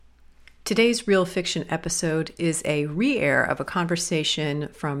Today's Real Fiction episode is a re-air of a conversation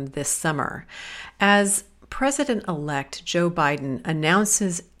from this summer. As President-elect Joe Biden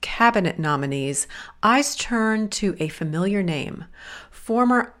announces cabinet nominees, eyes turn to a familiar name.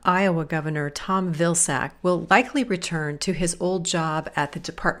 Former Iowa Governor Tom Vilsack will likely return to his old job at the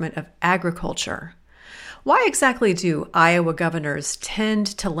Department of Agriculture. Why exactly do Iowa governors tend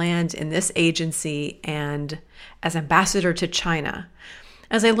to land in this agency and as ambassador to China?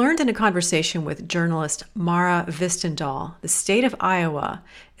 As I learned in a conversation with journalist Mara Hvistendahl, the state of Iowa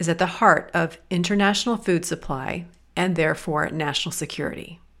is at the heart of international food supply and therefore national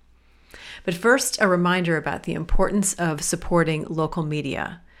security. But first, a reminder about the importance of supporting local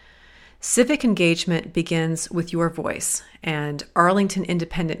media. Civic engagement begins with your voice, and Arlington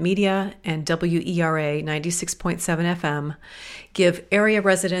Independent Media and WERA 96.7 FM give area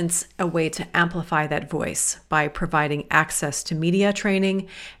residents a way to amplify that voice by providing access to media training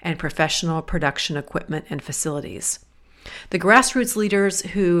and professional production equipment and facilities. The grassroots leaders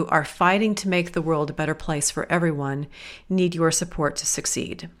who are fighting to make the world a better place for everyone need your support to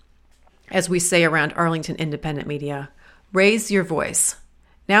succeed. As we say around Arlington Independent Media, raise your voice.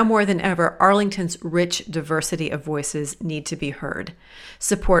 Now more than ever, Arlington's rich diversity of voices need to be heard.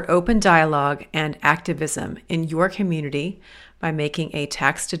 Support open dialogue and activism in your community by making a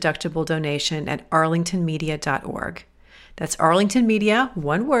tax-deductible donation at arlingtonmedia.org. That's arlingtonmedia,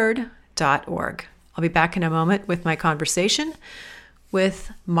 one word, .org. I'll be back in a moment with my conversation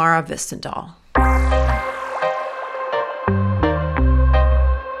with Mara Hvistendahl.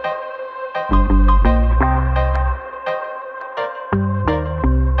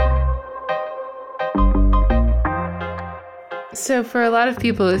 So for a lot of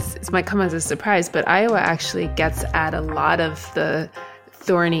people, this might come as a surprise, but Iowa actually gets at a lot of the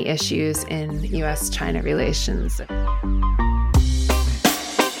thorny issues in U.S.-China relations.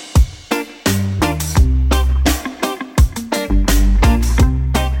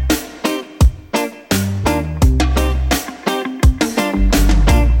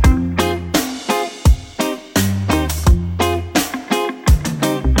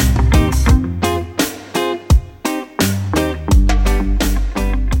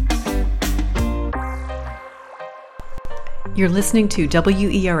 You're listening to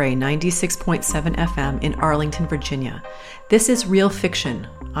WERA 96.7 FM in Arlington, Virginia. This is Real Fiction.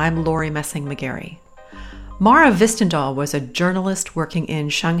 I'm Lori Messing-McGarry. Mara Hvistendahl was a journalist working in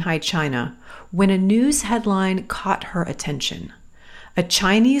Shanghai, China, when a news headline caught her attention. A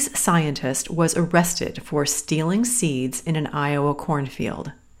Chinese scientist was arrested for stealing seeds in an Iowa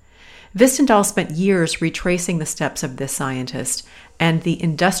cornfield. Hvistendahl spent years retracing the steps of this scientist and the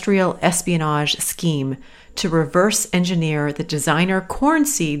industrial espionage scheme to reverse engineer the designer corn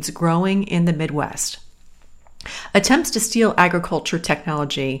seeds growing in the Midwest. Attempts to steal agriculture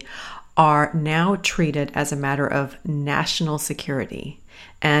technology are now treated as a matter of national security.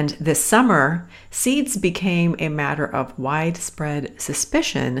 And this summer, seeds became a matter of widespread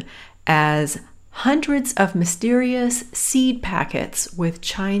suspicion as hundreds of mysterious seed packets with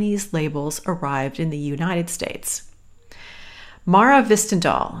Chinese labels arrived in the United States. Mara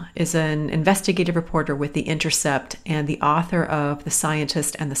Hvistendahl is an investigative reporter with The Intercept and the author of The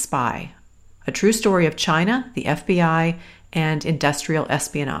Scientist and the Spy, a true story of China, the FBI, and industrial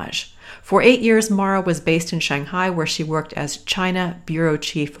espionage. For 8 years, Mara was based in Shanghai, where she worked as China bureau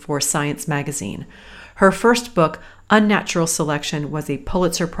chief for Science magazine. Her first book, Unnatural Selection, was a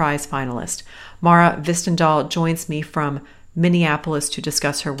Pulitzer Prize finalist. Mara Hvistendahl joins me from Minneapolis to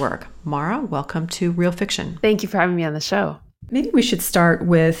discuss her work. Mara, welcome to Real Fiction. Thank you for having me on the show. Maybe we should start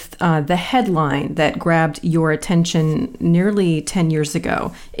with the headline that grabbed your attention nearly 10 years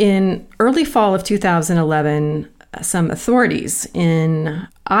ago. In early fall of 2011, some authorities in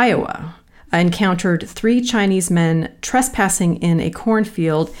Iowa encountered 3 Chinese men trespassing in a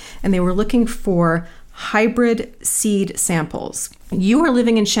cornfield, and they were looking for hybrid seed samples. You were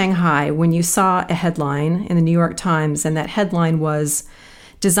living in Shanghai when you saw a headline in the New York Times, and that headline was,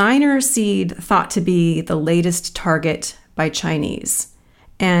 "Designer seed thought to be the latest target by Chinese."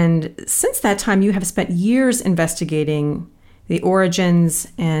 And since that time, you have spent years investigating the origins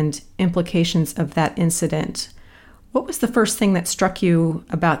and implications of that incident. What was the first thing that struck you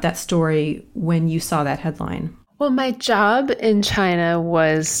about that story when you saw that headline? Well, my job in China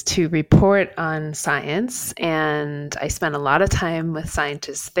was to report on science, and I spent a lot of time with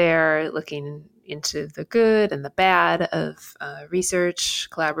scientists there looking into the good and the bad of research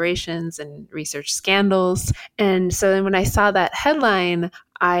collaborations and research scandals. And so then when I saw that headline,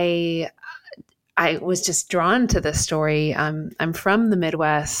 I was just drawn to this story. I'm from the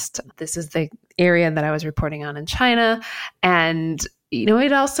Midwest. This is the area that I was reporting on in China. And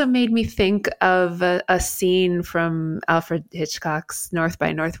it also made me think of a scene from Alfred Hitchcock's North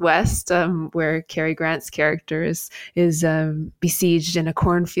by Northwest, where Cary Grant's character is besieged in a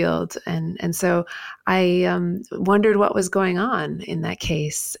cornfield. And so I wondered what was going on in that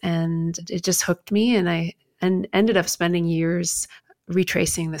case. And it just hooked me, and I ended up spending years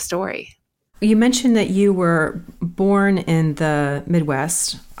retracing the story. You mentioned that you were born in the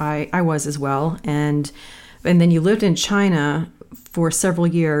Midwest. I was as well. And then you lived in China for several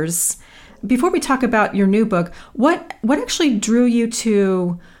years. Before we talk about your new book, what actually drew you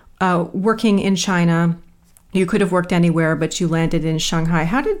to working in China? You could have worked anywhere, but you landed in Shanghai.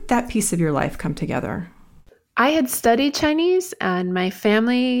 How did that piece of your life come together? I had studied Chinese, and my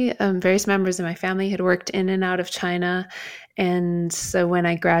family, various members of my family had worked in and out of China. And so when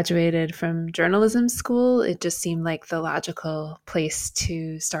I graduated from journalism school, it just seemed like the logical place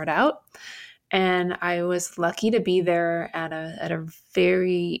to start out. And I was lucky to be there at a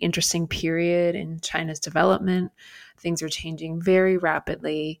very interesting period in China's development. Things were changing very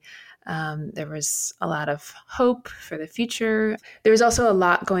rapidly. There was a lot of hope for the future. There was also a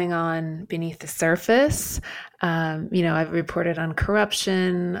lot going on beneath the surface. I've reported on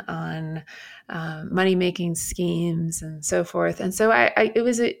corruption, on money-making schemes, and so forth. And so it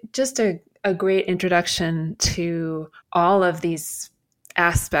was just a great introduction to all of these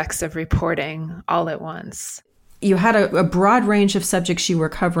aspects of reporting all at once. You had a broad range of subjects you were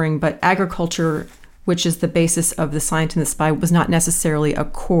covering, but agriculture, which is the basis of The Scientist and the Spy, was not necessarily a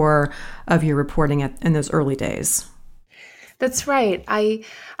core of your reporting in those early days. That's right. I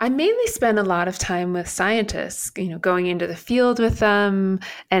mainly spent a lot of time with scientists, going into the field with them.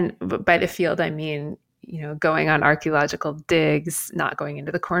 And by the field, I mean, going on archaeological digs, not going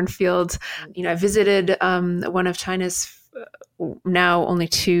into the cornfield. I visited one of China's now only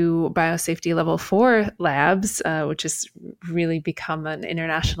 2 biosafety level 4 labs, which has really become an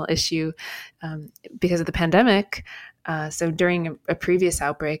international issue because of the pandemic. So during a previous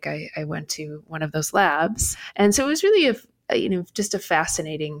outbreak, I went to one of those labs. And so it was really just a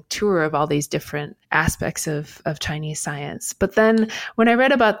fascinating tour of all these different aspects of Chinese science. But then when I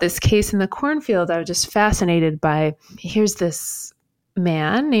read about this case in the cornfield, I was just fascinated by, here's this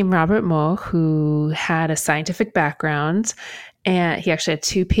man named Robert Mo who had a scientific background, and he actually had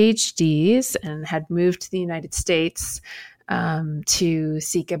 2 PhDs and had moved to the United States to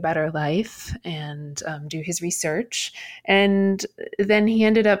seek a better life and do his research. And then he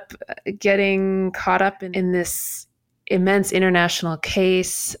ended up getting caught up in this immense international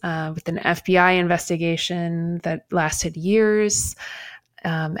case with an FBI investigation that lasted years.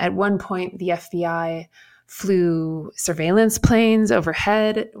 At one point, the FBI flew surveillance planes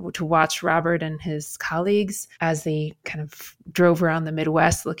overhead to watch Robert and his colleagues as they kind of drove around the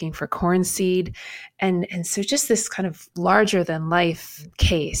Midwest looking for corn seed. And so just this kind of larger than life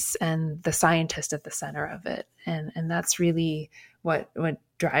case, and the scientist at the center of it. And that's really what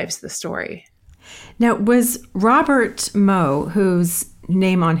drives the story. Now, was Robert Mo, whose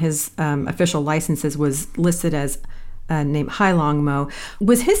name on his official licenses was listed as named Hailong Mo,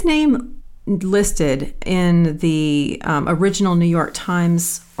 was his name listed in the original New York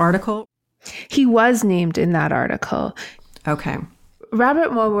Times article? He was named in that article. Okay.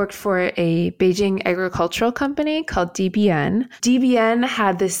 Robert Mo worked for a Beijing agricultural company called DBN. DBN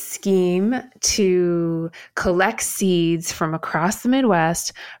had this scheme to collect seeds from across the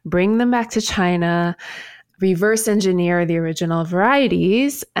Midwest, bring them back to China, reverse engineer the original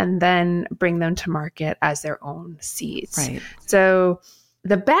varieties, and then bring them to market as their own seeds. Right. So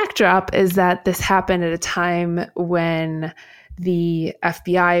the backdrop is that this happened at a time when the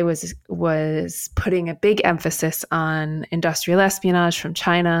FBI was putting a big emphasis on industrial espionage from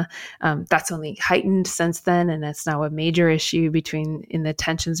China. That's only heightened since then, and it's now a major issue in the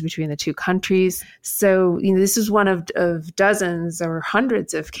tensions between the 2 countries. So this is one of dozens or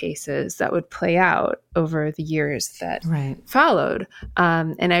hundreds of cases that would play out over the years that followed.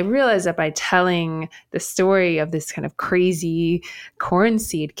 And I realized that by telling the story of this kind of crazy corn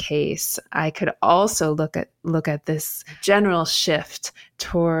seed case, I could also look at this general shift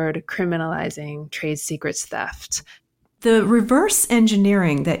toward criminalizing trade secrets theft. The reverse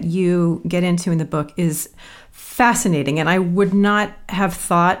engineering that you get into in the book is fascinating, and I would not have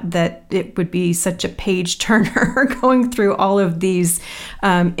thought that it would be such a page turner going through all of these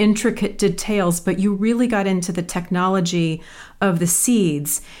intricate details, but you really got into the technology of the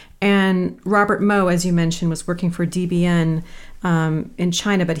seeds. And Robert Mo, as you mentioned, was working for DBN in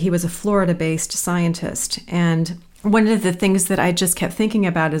China, but he was a Florida-based scientist. And one of the things that I just kept thinking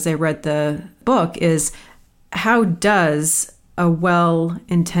about as I read the book is, how does a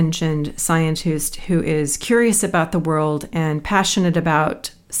well-intentioned scientist who is curious about the world and passionate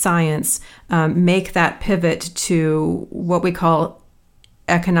about science make that pivot to what we call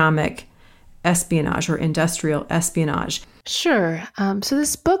economic espionage or industrial espionage? Sure. So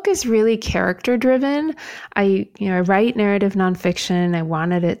this book is really character driven. I write narrative nonfiction. I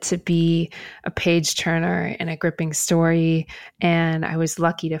wanted it to be a page turner and a gripping story. And I was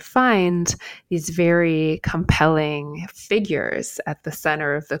lucky to find these very compelling figures at the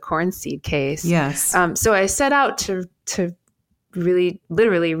center of the corn seed case. Yes. So I set out to really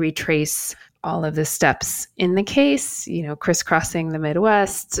literally retrace all of the steps in the case, crisscrossing the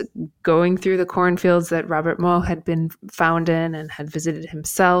Midwest, going through the cornfields that Robert Moe had been found in and had visited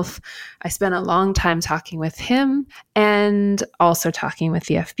himself. I spent a long time talking with him and also talking with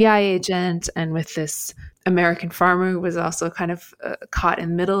the FBI agent and with this American farmer who was also kind of caught in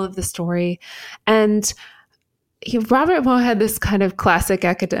the middle of the story. And Robert Moe had this kind of classic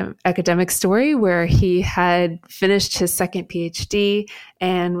academic story where he had finished his second PhD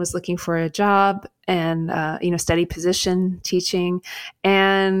and was looking for a job and steady position teaching,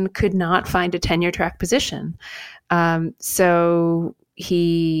 and could not find a tenure track position. So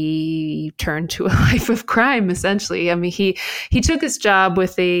he turned to a life of crime, essentially. I mean, he took his job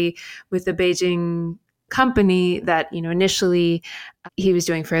with a Beijing company that initially he was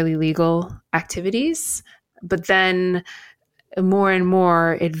doing fairly legal activities. But then more and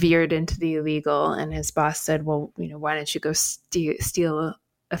more it veered into the illegal, and his boss said, well, why don't you go steal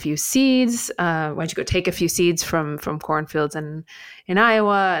a few seeds? Why don't you go take a few seeds from cornfields in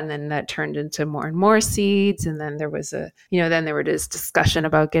Iowa? And then that turned into more and more seeds. And then there was then there was this discussion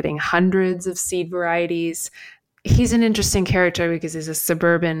about getting hundreds of seed varieties. He's an interesting character because he's a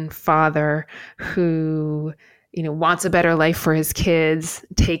suburban father who wants a better life for his kids,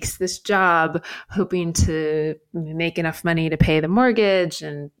 takes this job hoping to make enough money to pay the mortgage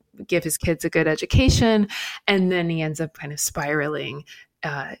and give his kids a good education. And then he ends up kind of spiraling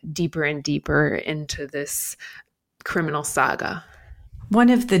deeper and deeper into this criminal saga. One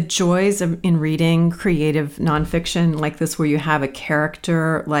of the joys in reading creative nonfiction like this, where you have a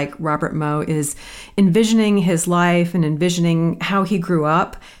character like Robert Moe, is envisioning his life and envisioning how he grew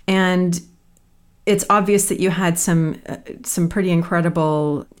up. And it's obvious that you had some pretty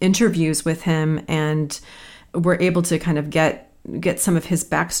incredible interviews with him and were able to kind of get some of his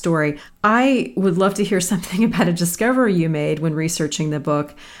backstory. I would love to hear something about a discovery you made when researching the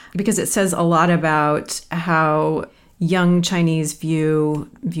book, because it says a lot about how young Chinese view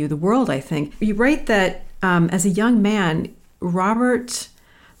the world, I think. You write that as a young man, Robert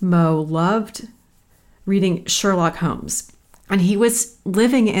Moe loved reading Sherlock Holmes. And he was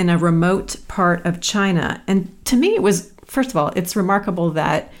living in a remote part of China. And to me, it was, first of all, it's remarkable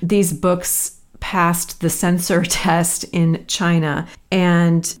that these books passed the censor test in China.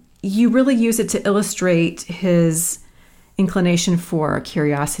 And you really use it to illustrate his inclination for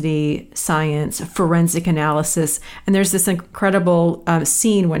curiosity, science, forensic analysis. And there's this incredible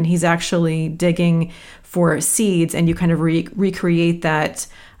scene when he's actually digging for seeds, and you kind of recreate that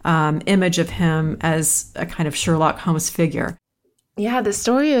image of him as a kind of Sherlock Holmes figure. Yeah, the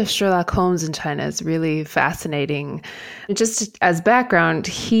story of Sherlock Holmes in China is really fascinating. Just as background,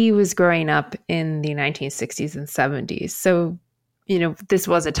 he was growing up in the 1960s and 70s. So, this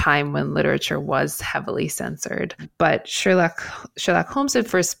was a time when literature was heavily censored. But Sherlock Holmes had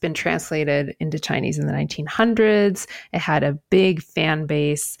first been translated into Chinese in the 1900s. It had a big fan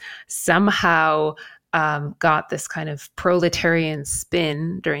base. Somehow got this kind of proletarian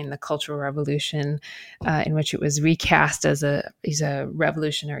spin during the Cultural Revolution, in which it was recast as a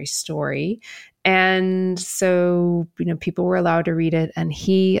revolutionary story. And so, people were allowed to read it, and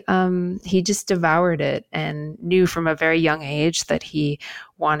he just devoured it and knew from a very young age that he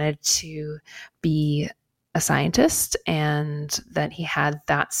wanted to be a scientist and that he had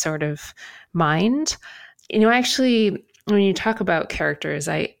that sort of mind. Actually, when you talk about characters,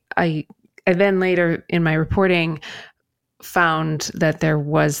 I then later in my reporting found that there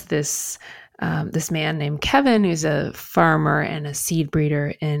was this man named Kevin, who's a farmer and a seed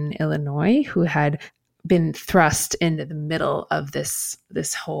breeder in Illinois, who had been thrust into the middle of this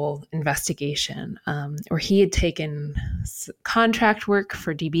whole investigation, where he had taken contract work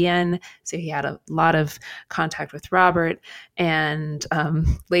for DBN. So he had a lot of contact with Robert, and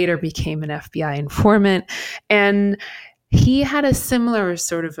later became an FBI informant. And he had a similar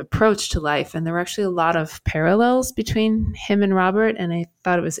sort of approach to life, and there were actually a lot of parallels between him and Robert. And I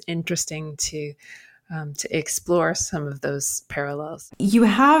thought it was interesting to to explore some of those parallels. You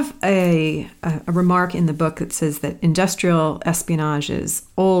have a remark in the book that says that industrial espionage is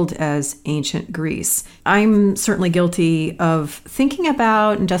old as ancient Greece. I'm certainly guilty of thinking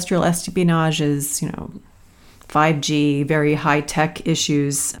about industrial espionage as, 5G, very high-tech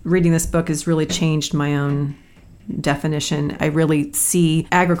issues. Reading this book has really changed my own definition. I really see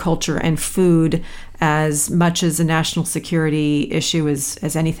agriculture and food as much as a national security issue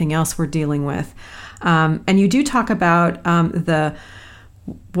as anything else we're dealing with. And you do talk about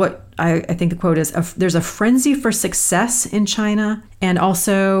what I think the quote is, there's a frenzy for success in China and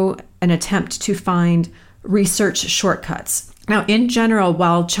also an attempt to find research shortcuts. Now, in general,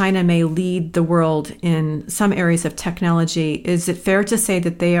 while China may lead the world in some areas of technology, is it fair to say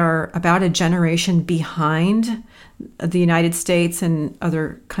that they are about a generation behind the United States and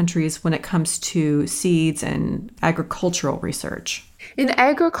other countries when it comes to seeds and agricultural research? In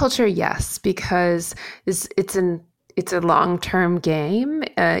agriculture, yes, because it's a long-term game.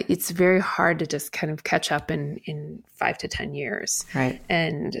 It's very hard to just kind of catch up in 5 to 10 years. Right.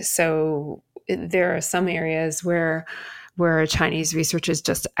 And so there are some areas where Chinese research is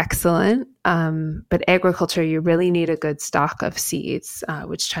just excellent. But agriculture, you really need a good stock of seeds,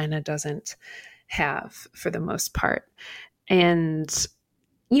 which China doesn't have for the most part. And,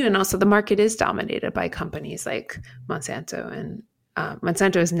 and also the market is dominated by companies like Monsanto. And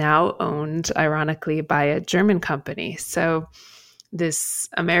Monsanto is now owned, ironically, by a German company. So this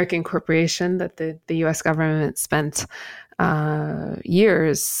American corporation that the U.S. government spent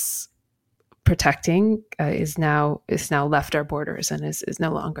years protecting is now left our borders and is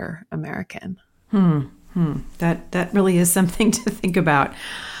no longer American. That really is something to think about.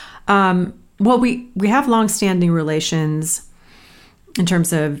 Well, we have longstanding relations in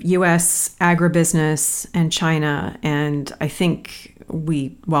terms of U.S. agribusiness and China, and I think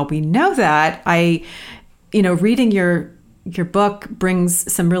we know that, reading your book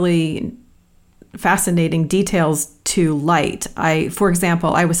brings some really fascinating details to light. For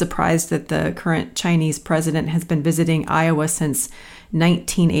example, I was surprised that the current Chinese president has been visiting Iowa since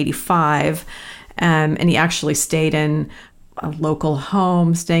 1985, and he actually stayed in a local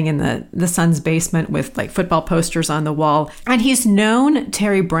home, staying in the son's basement with like football posters on the wall. And he's known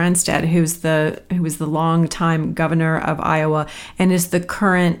Terry Branstad, who was the longtime governor of Iowa and is the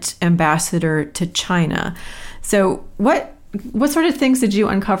current ambassador to China. So what sort of things did you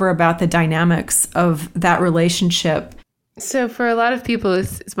uncover about the dynamics of that relationship? So for a lot of people,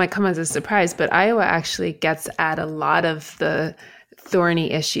 it might come as a surprise, but Iowa actually gets at a lot of the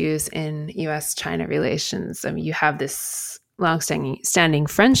thorny issues in U.S.-China relations. I mean, you have this long-standing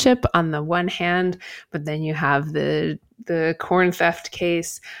friendship on the one hand, but then you have the corn theft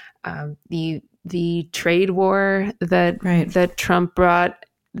case, the trade war that Trump brought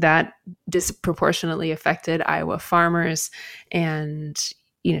that disproportionately affected Iowa farmers, and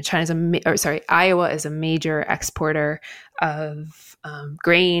Iowa is a major exporter of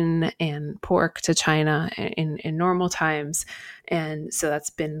grain and pork to China in normal times, and so that's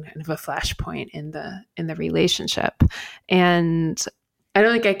been kind of a flashpoint in the relationship. And I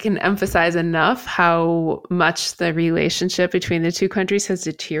don't think I can emphasize enough how much the relationship between the two countries has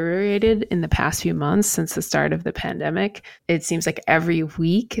deteriorated in the past few months since the start of the pandemic. It seems like every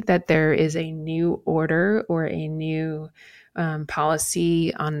week that there is a new order or a new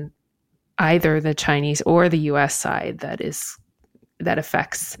policy on either the Chinese or the U.S. side that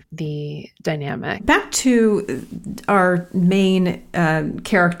affects the dynamic. Back to our main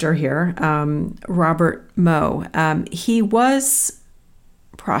character here, Robert Moe. He was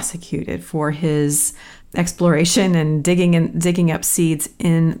prosecuted for his exploration and digging up seeds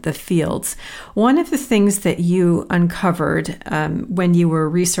in the fields. One of the things that you uncovered when you were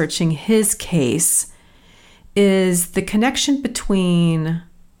researching his case is the connection between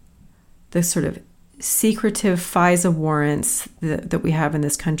the sort of secretive FISA warrants that we have in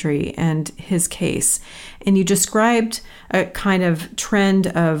this country and his case. And you described a kind of trend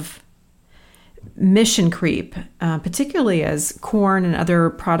of mission creep, particularly as corn and other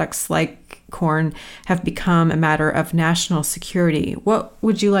products like corn have become a matter of national security. What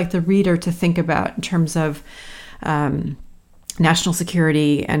would you like the reader to think about in terms of national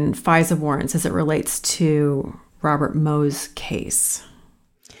security and FISA warrants as it relates to Robert Moe's case?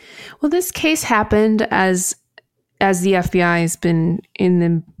 Well, this case happened as the FBI has been in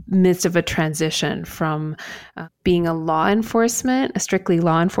the midst of a transition from being a strictly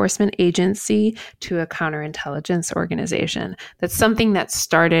law enforcement agency to a counterintelligence organization. That's something that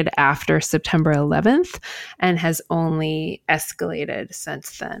started after September 11th and has only escalated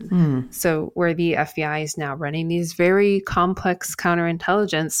since then. So where the FBI is now running these very complex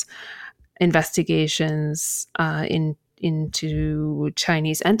counterintelligence investigations into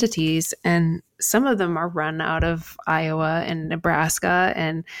Chinese entities, and some of them are run out of Iowa and Nebraska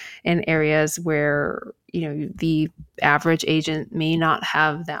and in areas where the average agent may not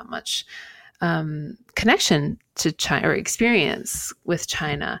have that much connection to China or experience with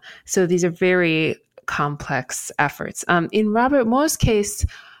China. So these are very complex efforts. In Robert Mo's case,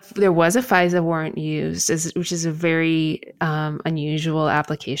 there was a FISA warrant used, which is a very unusual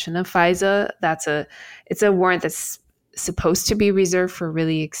application of FISA. It's a warrant that's supposed to be reserved for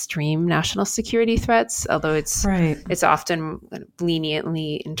really extreme national security threats, although it's often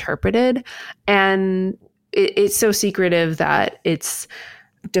leniently interpreted. And it's so secretive that its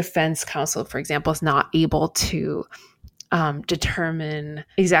defense counsel, for example, is not able to determine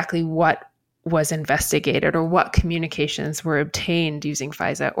exactly what was investigated or what communications were obtained using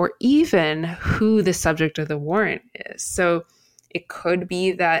FISA, or even who the subject of the warrant is. So it could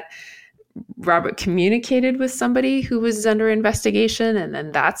be that Robert communicated with somebody who was under investigation, and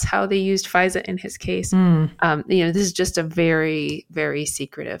then that's how they used FISA in his case. This is just a very, very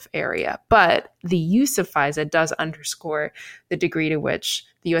secretive area. But the use of FISA does underscore the degree to which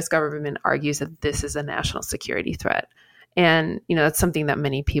the U.S. government argues that this is a national security threat. And, that's something that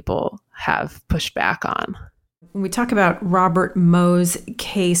many people have pushed back on. When we talk about Robert Mo's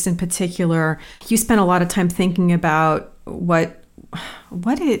case in particular, you spent a lot of time thinking about what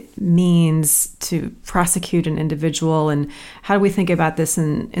it means to prosecute an individual, and how do we think about this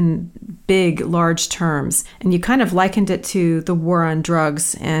in big, large terms. And you kind of likened it to the war on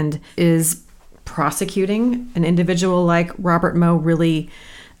drugs. And is prosecuting an individual like Robert Mo really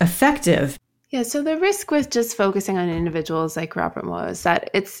effective? Yeah, so the risk with just focusing on individuals like Robert Mo is that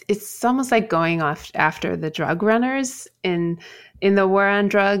it's almost like going off after the drug runners in the war on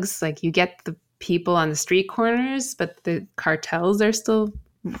drugs. Like, you get the people on the street corners, but the cartels are still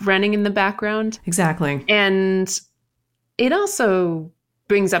running in the background. Exactly. And it also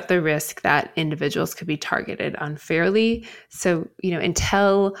brings up the risk that individuals could be targeted unfairly. So,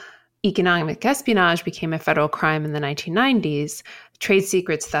 until economic espionage became a federal crime in the 1990s, trade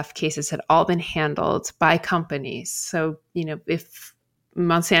secrets theft cases had all been handled by companies. So, if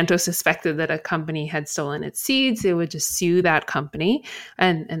Monsanto suspected that a company had stolen its seeds, it would just sue that company.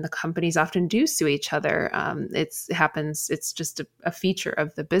 And the companies often do sue each other. It happens. It's just a feature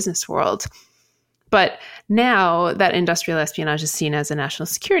of the business world. But now that industrial espionage is seen as a national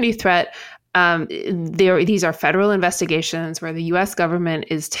security threat, these are federal investigations where the U.S. government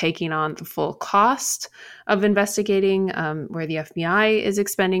is taking on the full cost of investigating, where the FBI is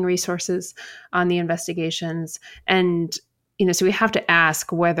expending resources on the investigations. And, so we have to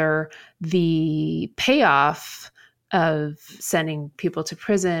ask whether the payoff of sending people to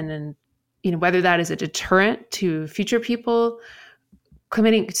prison and, whether that is a deterrent to future people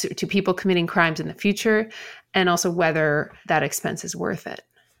committing crimes in the future, and also whether that expense is worth it.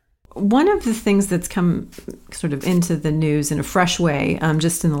 One of the things that's come sort of into the news in a fresh way,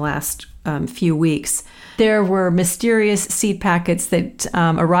 just in the last few weeks, there were mysterious seed packets that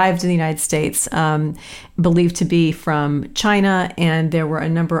arrived in the United States, believed to be from China, and there were a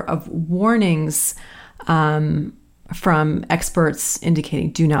number of warnings from experts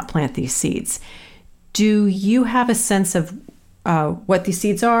indicating do not plant these seeds. Do you have a sense of what these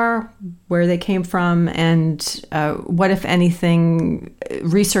seeds are, where they came from, and what, if anything,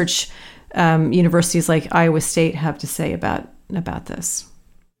 research universities like Iowa State have to say about this?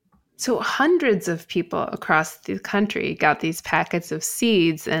 So hundreds of people across the country got these packets of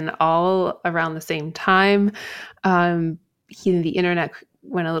seeds, and all around the same time. The internet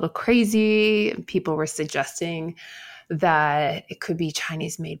went a little crazy. People were suggesting that it could be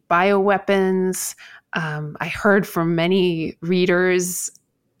Chinese-made bioweapons. I heard from many readers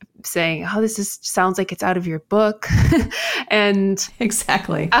saying, "Oh, this sounds like it's out of your book," and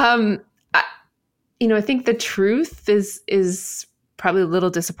exactly. I think the truth is probably a little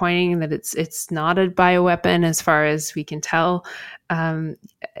disappointing that it's not a bioweapon as far as we can tell.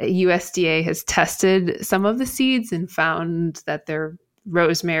 USDA has tested some of the seeds and found that they're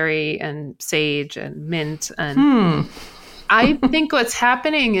rosemary and sage and mint and. I think what's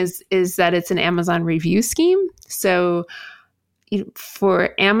happening is that it's an Amazon review scheme. So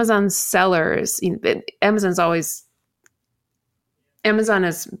for Amazon sellers, Amazon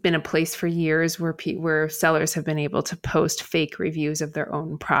has been a place for years where sellers have been able to post fake reviews of their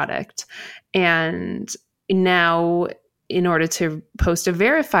own product. And now, in order to post a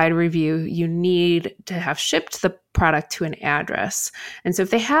verified review, you need to have shipped the product to an address. And so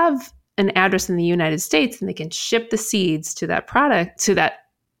if they have an address in the United States and they can ship the seeds to that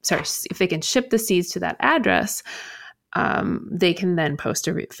if they can ship the seeds to that address, they can then post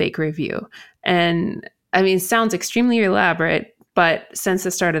a fake review. And I mean, it sounds extremely elaborate, but since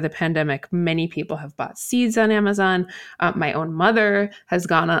the start of the pandemic, many people have bought seeds on Amazon. My own mother has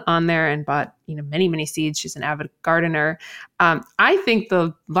gone on there and bought, many, many seeds. She's an avid gardener. I think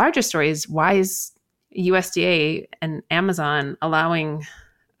the larger story is, why is USDA and Amazon allowing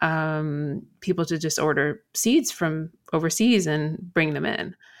people to just order seeds from overseas and bring them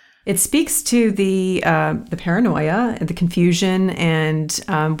in? It speaks to the paranoia and the confusion,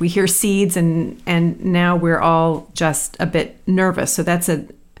 and we hear seeds, and now we're all just a bit nervous. So that's a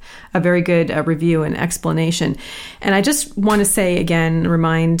very good review and explanation. And I just want to say again,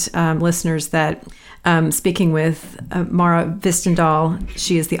 remind listeners that speaking with Mara Hvistendahl,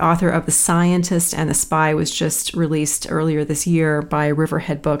 she is the author of The Scientist and the Spy, was just released earlier this year by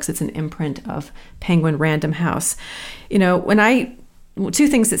Riverhead Books. It's an imprint of Penguin Random House. Two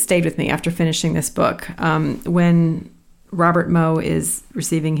things that stayed with me after finishing this book. When Robert Moe is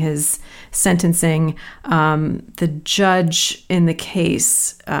receiving his sentencing, the judge in the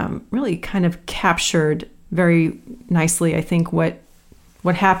case really kind of captured very nicely, I think, what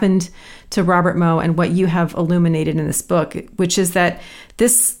happened to Robert Moe and what you have illuminated in this book, which is that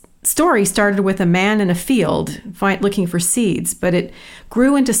this story started with a man in a field looking for seeds, but it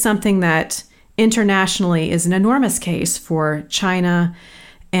grew into something that internationally is an enormous case for China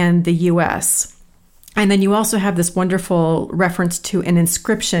and the U.S. And then you also have this wonderful reference to an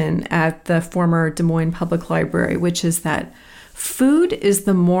inscription at the former Des Moines Public Library, which is that food is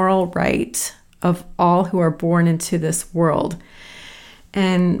the moral right of all who are born into this world.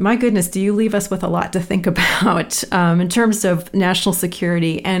 And my goodness, do you leave us with a lot to think about in terms of national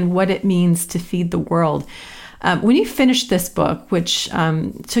security and what it means to feed the world. When you finished this book, which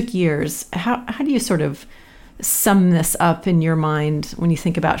took years, how do you sort of sum this up in your mind when you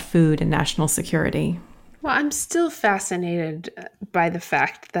think about food and national security? Well, I'm still fascinated by the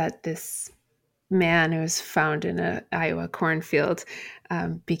fact that this man who was found in an Iowa cornfield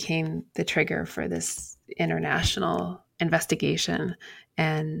became the trigger for this international investigation.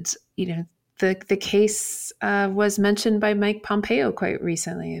 And, the case was mentioned by Mike Pompeo quite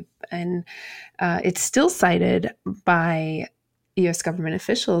recently, and it's still cited by U.S. government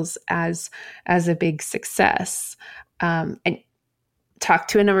officials as a big success. I talked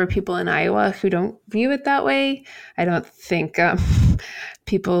to a number of people in Iowa who don't view it that way. I don't think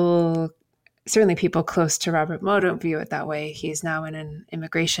certainly people close to Robert Moe don't view it that way. He's now in an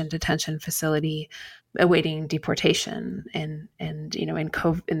immigration detention facility awaiting deportation, and in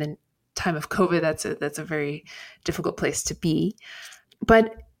the time of COVID, that's a very difficult place to be.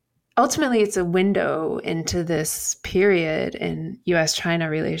 But ultimately, it's a window into this period in U.S.-China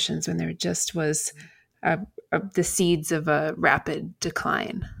relations when there just was the seeds of a rapid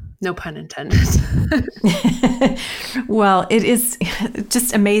decline. No pun intended. Well, it is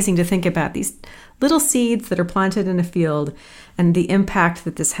just amazing to think about these little seeds that are planted in a field and the impact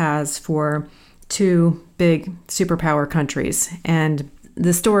that this has for two big superpower countries. And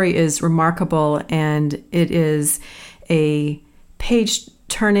the story is remarkable, and it is a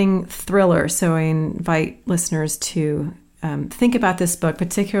page-turning thriller. So I invite listeners to think about this book,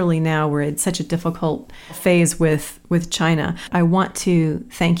 particularly now we're in such a difficult phase with China. I want to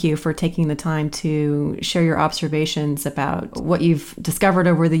thank you for taking the time to share your observations about what you've discovered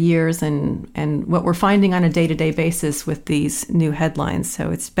over the years and what we're finding on a day-to-day basis with these new headlines.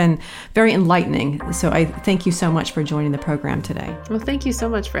 So it's been very enlightening. So I thank you so much for joining the program today. Well, thank you so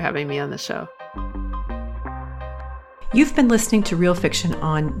much for having me on the show. You've been listening to Real Fiction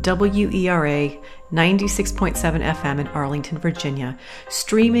on WERA 96.7 FM in Arlington, Virginia,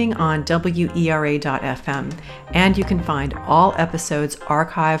 streaming on WERA.FM, and you can find all episodes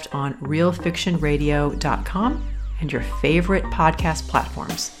archived on realfictionradio.com and your favorite podcast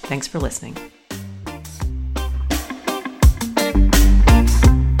platforms. Thanks for listening.